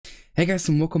Hey guys,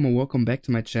 and welcome back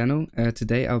to my channel.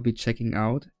 Today I'll be checking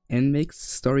out NMIXX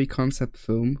story concept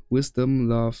film Wisdom,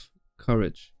 Love,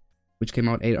 Courage, which came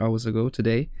out 8 hours ago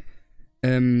today.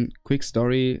 Quick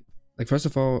story. Like, first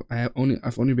of all, I've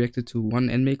only reacted to one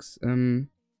NMIXX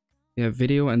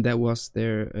video, and that was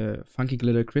their Funky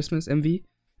Glitter Christmas MV,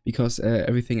 because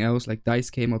everything else, like Dice,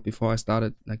 came out before I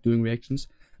started like doing reactions.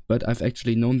 But I've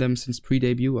actually known them since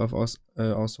pre-debut. I've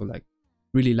also like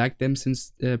really liked them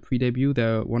since pre-debut.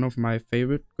 They're one of my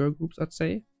favorite girl groups, I'd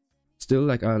say. Still,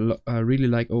 like I really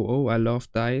like OO. I love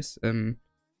Dice.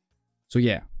 So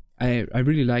yeah, I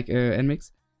really like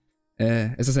NMIXX.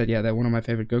 As I said, yeah, they're one of my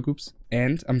favorite girl groups,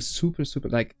 and I'm super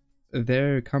like,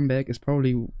 their comeback is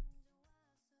probably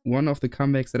one of the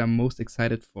comebacks that I'm most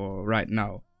excited for right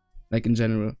now, like in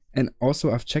general. And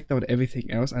also, I've checked out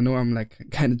everything else. I know I'm like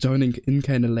kind of joining in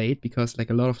kind of late, because like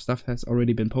a lot of stuff has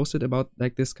already been posted about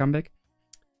like this comeback.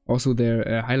 Also,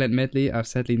 their highlight medley, I've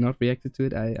sadly not reacted to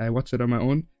it. I watched it on my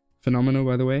own. Phenomenal,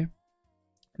 by the way.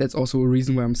 That's also a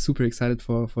reason why I'm super excited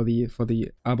for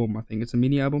the album. I think it's a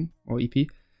mini album or EP.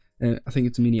 I think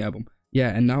it's a mini album.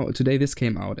 Yeah, and now today this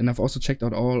came out, and I've also checked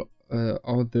out all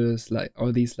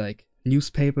these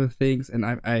newspaper things, and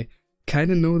I kind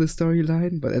of know the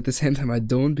storyline, but at the same time I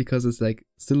don't, because it's like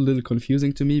still a little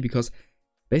confusing to me. Because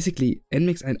basically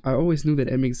NMIXX, I always knew that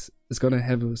NMIXX is gonna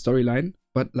have a storyline,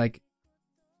 but like,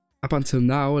 up until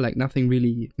now, like, nothing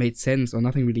really made sense or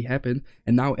nothing really happened,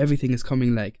 and now everything is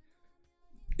coming like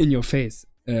in your face,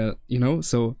 you know.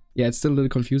 So yeah, it's still a little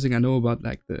confusing. I know about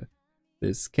like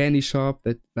this candy shop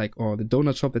that or the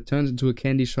donut shop that turns into a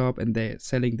candy shop, and they're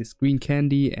selling this green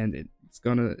candy, and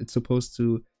it's supposed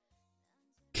to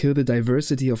kill the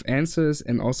diversity of answers,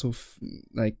 and also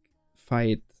like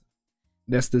fight.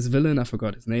 There's this villain, I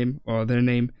forgot his name or their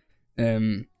name.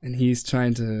 And he's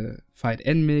trying to fight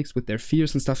NMIXX with their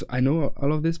fears and stuff. I know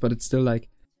all of this, but it's still like,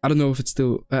 I don't know if it's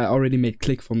still already made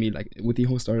click for me, like with the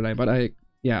whole storyline. But I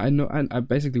know I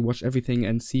basically watched everything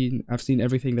and I've seen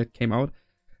everything that came out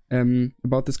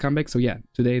about this comeback. So yeah,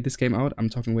 today this came out. I'm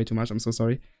talking way too much, I'm so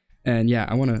sorry. And yeah,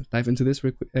 I want to dive into this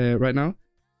right now.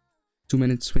 2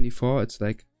 minutes 24. It's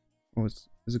like, oh, is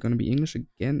it gonna be English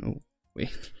again? Oh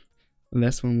wait, the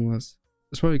last one was.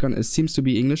 It's probably gonna. It seems to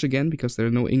be English again, because there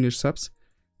are no English subs.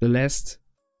 The last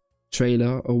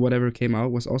trailer or whatever came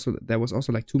out was also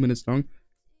like 2 minutes long.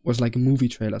 Was like a movie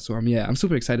trailer. So yeah, I'm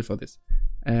super excited for this.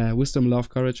 Wisdom, Love,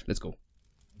 Courage. Let's go.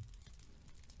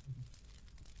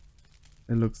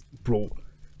 It looks, bro.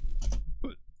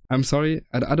 I'm sorry,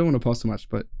 I don't want to pause too much,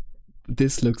 but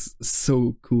this looks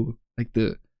so cool. Like,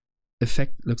 the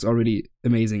effect looks already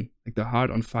amazing. Like the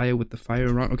heart on fire with the fire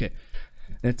around. Okay,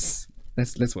 let's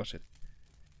watch it.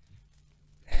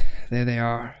 There they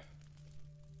are.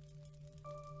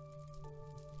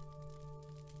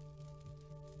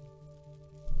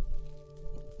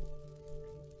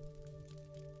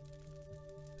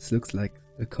 This looks like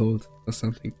a code or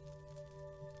something.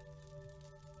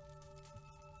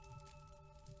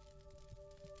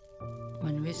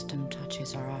 When wisdom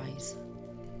touches our eyes,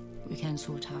 we can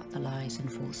sort out the lies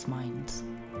and false minds.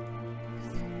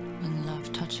 When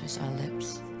love touches our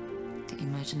lips, the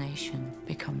imagination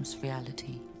becomes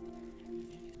reality.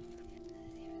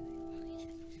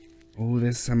 Oh,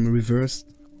 there's some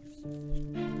reversed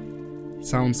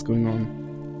sounds going on.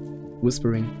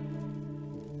 Whispering.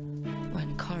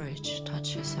 When courage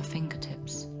touches our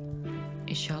fingertips,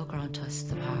 it shall grant us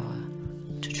the power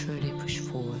to truly push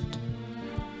forward.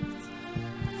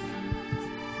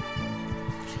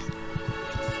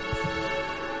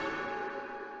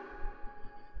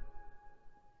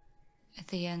 At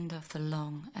the end of the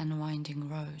long and winding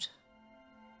road,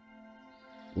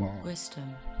 Wow.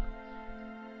 wisdom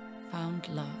found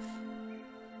love,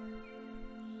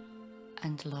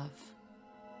 and love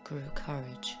grew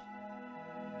courage.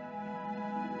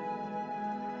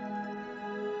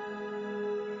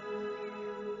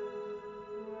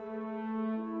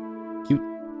 Cute.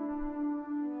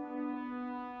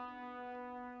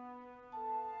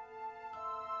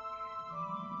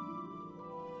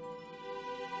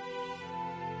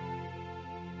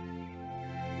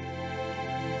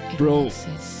 Bro. It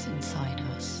sits inside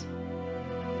us.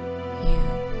 You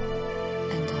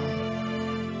and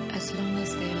I, as long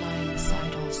as they lie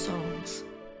inside our souls.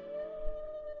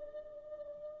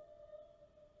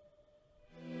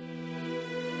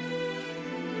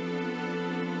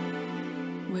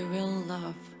 We will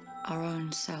love our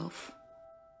own self.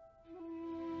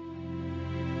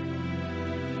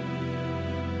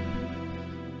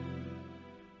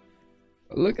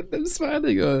 Look at them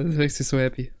smiling. Oh, this makes me so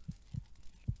happy.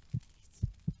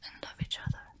 And love each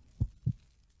other.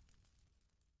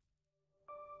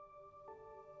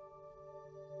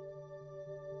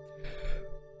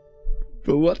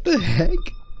 Bro, what the heck?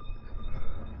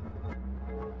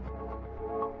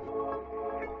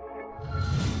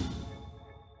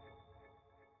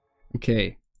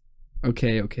 Okay.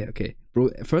 Bro,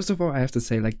 first of all, I have to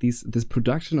say, like, this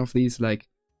production of these, like,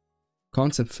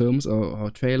 concept films or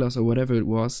trailers or whatever it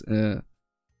was,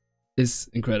 is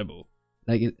incredible.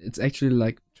 Like, it's actually,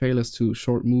 like, trailers to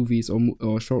short movies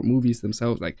or short movies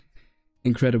themselves, like,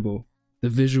 incredible. The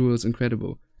visuals,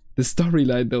 incredible. The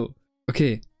storyline, though.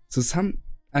 Okay, so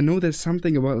I know there's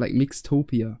something about, like,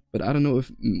 Mixtopia, but I don't know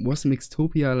if, was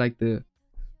Mixtopia, like, the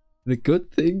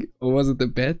good thing, or was it the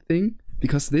bad thing?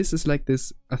 Because this is like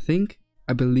this,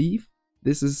 I believe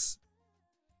this is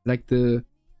like the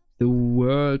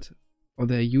world or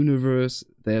the universe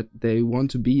that they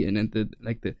want to be in, and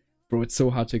bro, it's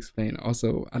so hard to explain.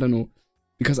 Also, I don't know,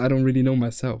 because I don't really know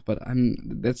myself, but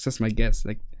that's just my guess.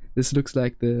 Like, this looks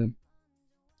like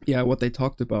what they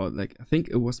talked about. Like, I think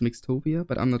it was Mixtopia,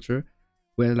 but I'm not sure.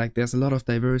 Where, like, there's a lot of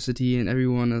diversity and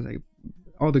everyone is, like,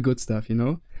 all the good stuff, you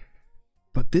know?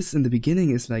 But this in the beginning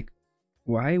is like,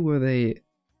 why were they,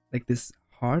 like, this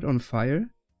heart on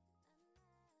fire?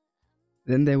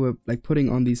 Then they were, like, putting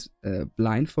on these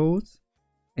blindfolds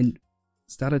and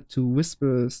started to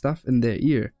whisper stuff in their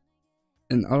ear.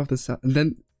 And all of the sudden, and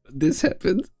then this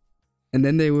happened. And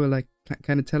then they were, like,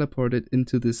 kind of teleported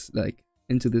into this,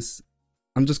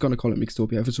 I'm just gonna call it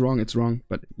Mixtopia. If it's wrong, it's wrong.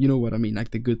 But you know what I mean, like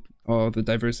the good, or the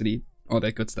diversity, all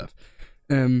that good stuff.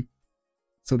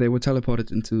 So they were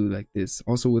teleported into, like, this,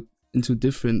 also into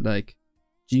different, like,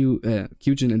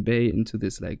 Kyujin and Bei, into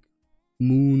this, like,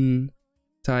 moon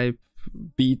type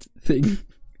beat thing.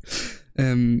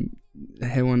 Haewon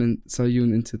and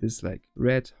Soyun into this, like,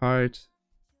 red heart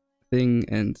thing,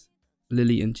 and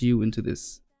Lily and Jiu into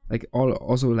this, like,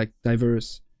 also like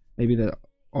diverse. Maybe that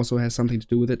also has something to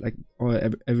do with it, like, or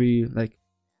every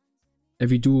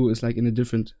duo is, like, in a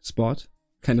different spot,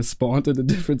 kind of spawned in a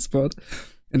different spot.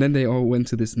 And then they all went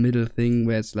to this middle thing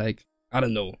where it's like, I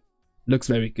don't know, looks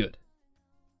very good.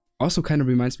 Also kind of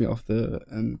reminds me of the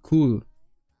Cool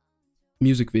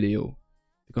music video,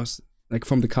 because, like,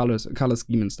 from the color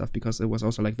scheme and stuff, because it was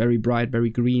also, like, very bright, very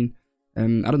green. I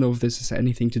don't know if this has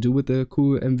anything to do with the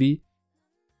Cool MV,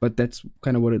 but that's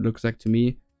kind of what it looks like to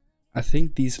me. I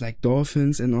think these, like,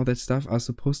 dolphins and all that stuff are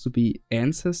supposed to be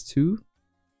answers too,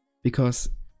 because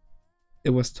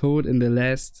it was told in the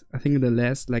last,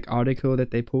 like, article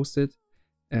that they posted,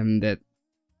 that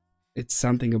it's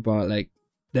something about, like,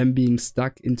 them being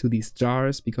stuck into these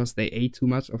jars because they ate too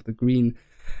much of the green.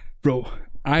 Bro,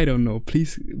 I don't know.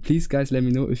 Please guys, let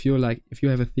me know if you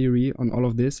have a theory on all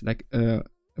of this, like,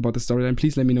 about the storyline.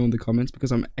 Please let me know in the comments,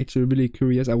 because I'm actually really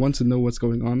curious. I want to know what's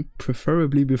going on,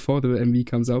 preferably before the MV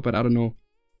comes out, but I don't know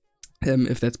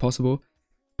if that's possible.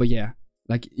 But yeah,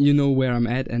 like, you know where I'm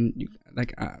at, and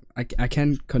I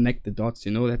can connect the dots,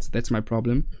 you know. That's my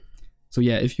problem. So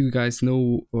yeah, if you guys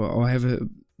know or have a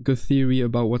good theory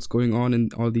about what's going on in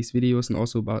all these videos, and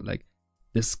also about, like,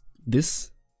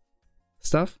 this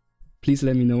stuff, please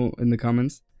let me know in the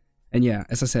comments. And yeah,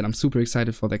 as I said, I'm super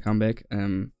excited for their comeback.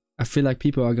 I feel like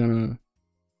people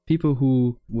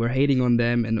who were hating on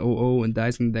them and OO and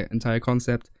dicing the entire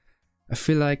concept, I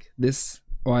feel like this,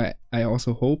 or I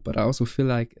also hope, but I also feel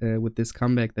like with this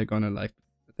comeback, they're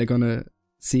gonna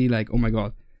see, like, oh my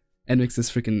god, NMIXX is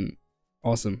freaking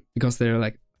awesome, because they're,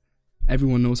 like,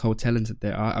 everyone knows how talented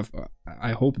they are.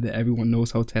 I hope that everyone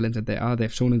knows how talented they are.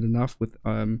 They've shown it enough with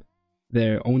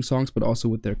their own songs, but also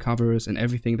with their covers and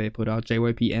everything they put out,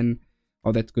 JYPN,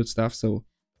 all that good stuff. So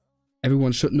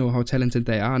everyone should know how talented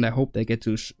they are, and I hope they get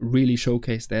to really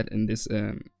showcase that in this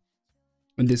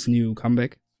new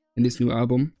comeback, in this new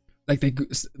album. Like,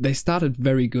 they started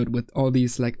very good with all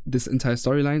these, like, this entire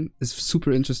storyline is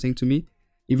super interesting to me,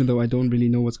 even though I don't really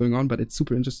know what's going on, but it's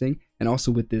super interesting. And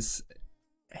also with this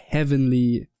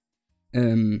heavenly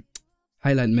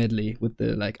highlight medley with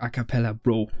the, like, acapella,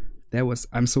 bro. That was,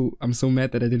 I'm so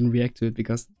mad that I didn't react to it,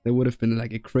 because there would have been,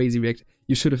 like, a crazy reaction.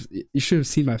 You should have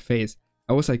seen my face.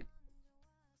 I was like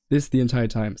this the entire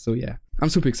time. So yeah, I'm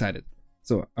super excited.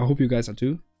 So I hope you guys are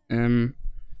too. And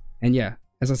yeah,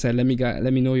 as I said, let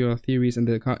me know your theories in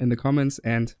the comments.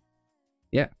 And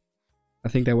yeah, I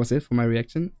think that was it for my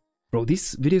reaction. Bro,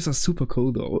 these videos are super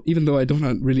cool though. Even though I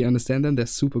don't really understand them, they're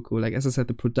super cool. Like, as I said,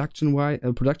 the production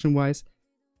wise,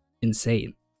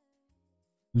 insane.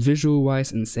 Visual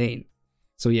wise, insane.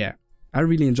 So yeah, I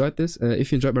really enjoyed this.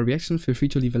 If you enjoyed my reaction, feel free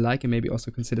to leave a like and maybe also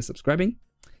consider subscribing.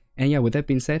 And yeah, with that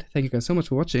being said, thank you guys so much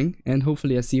for watching, and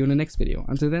hopefully I see you in the next video.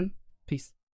 Until then, peace.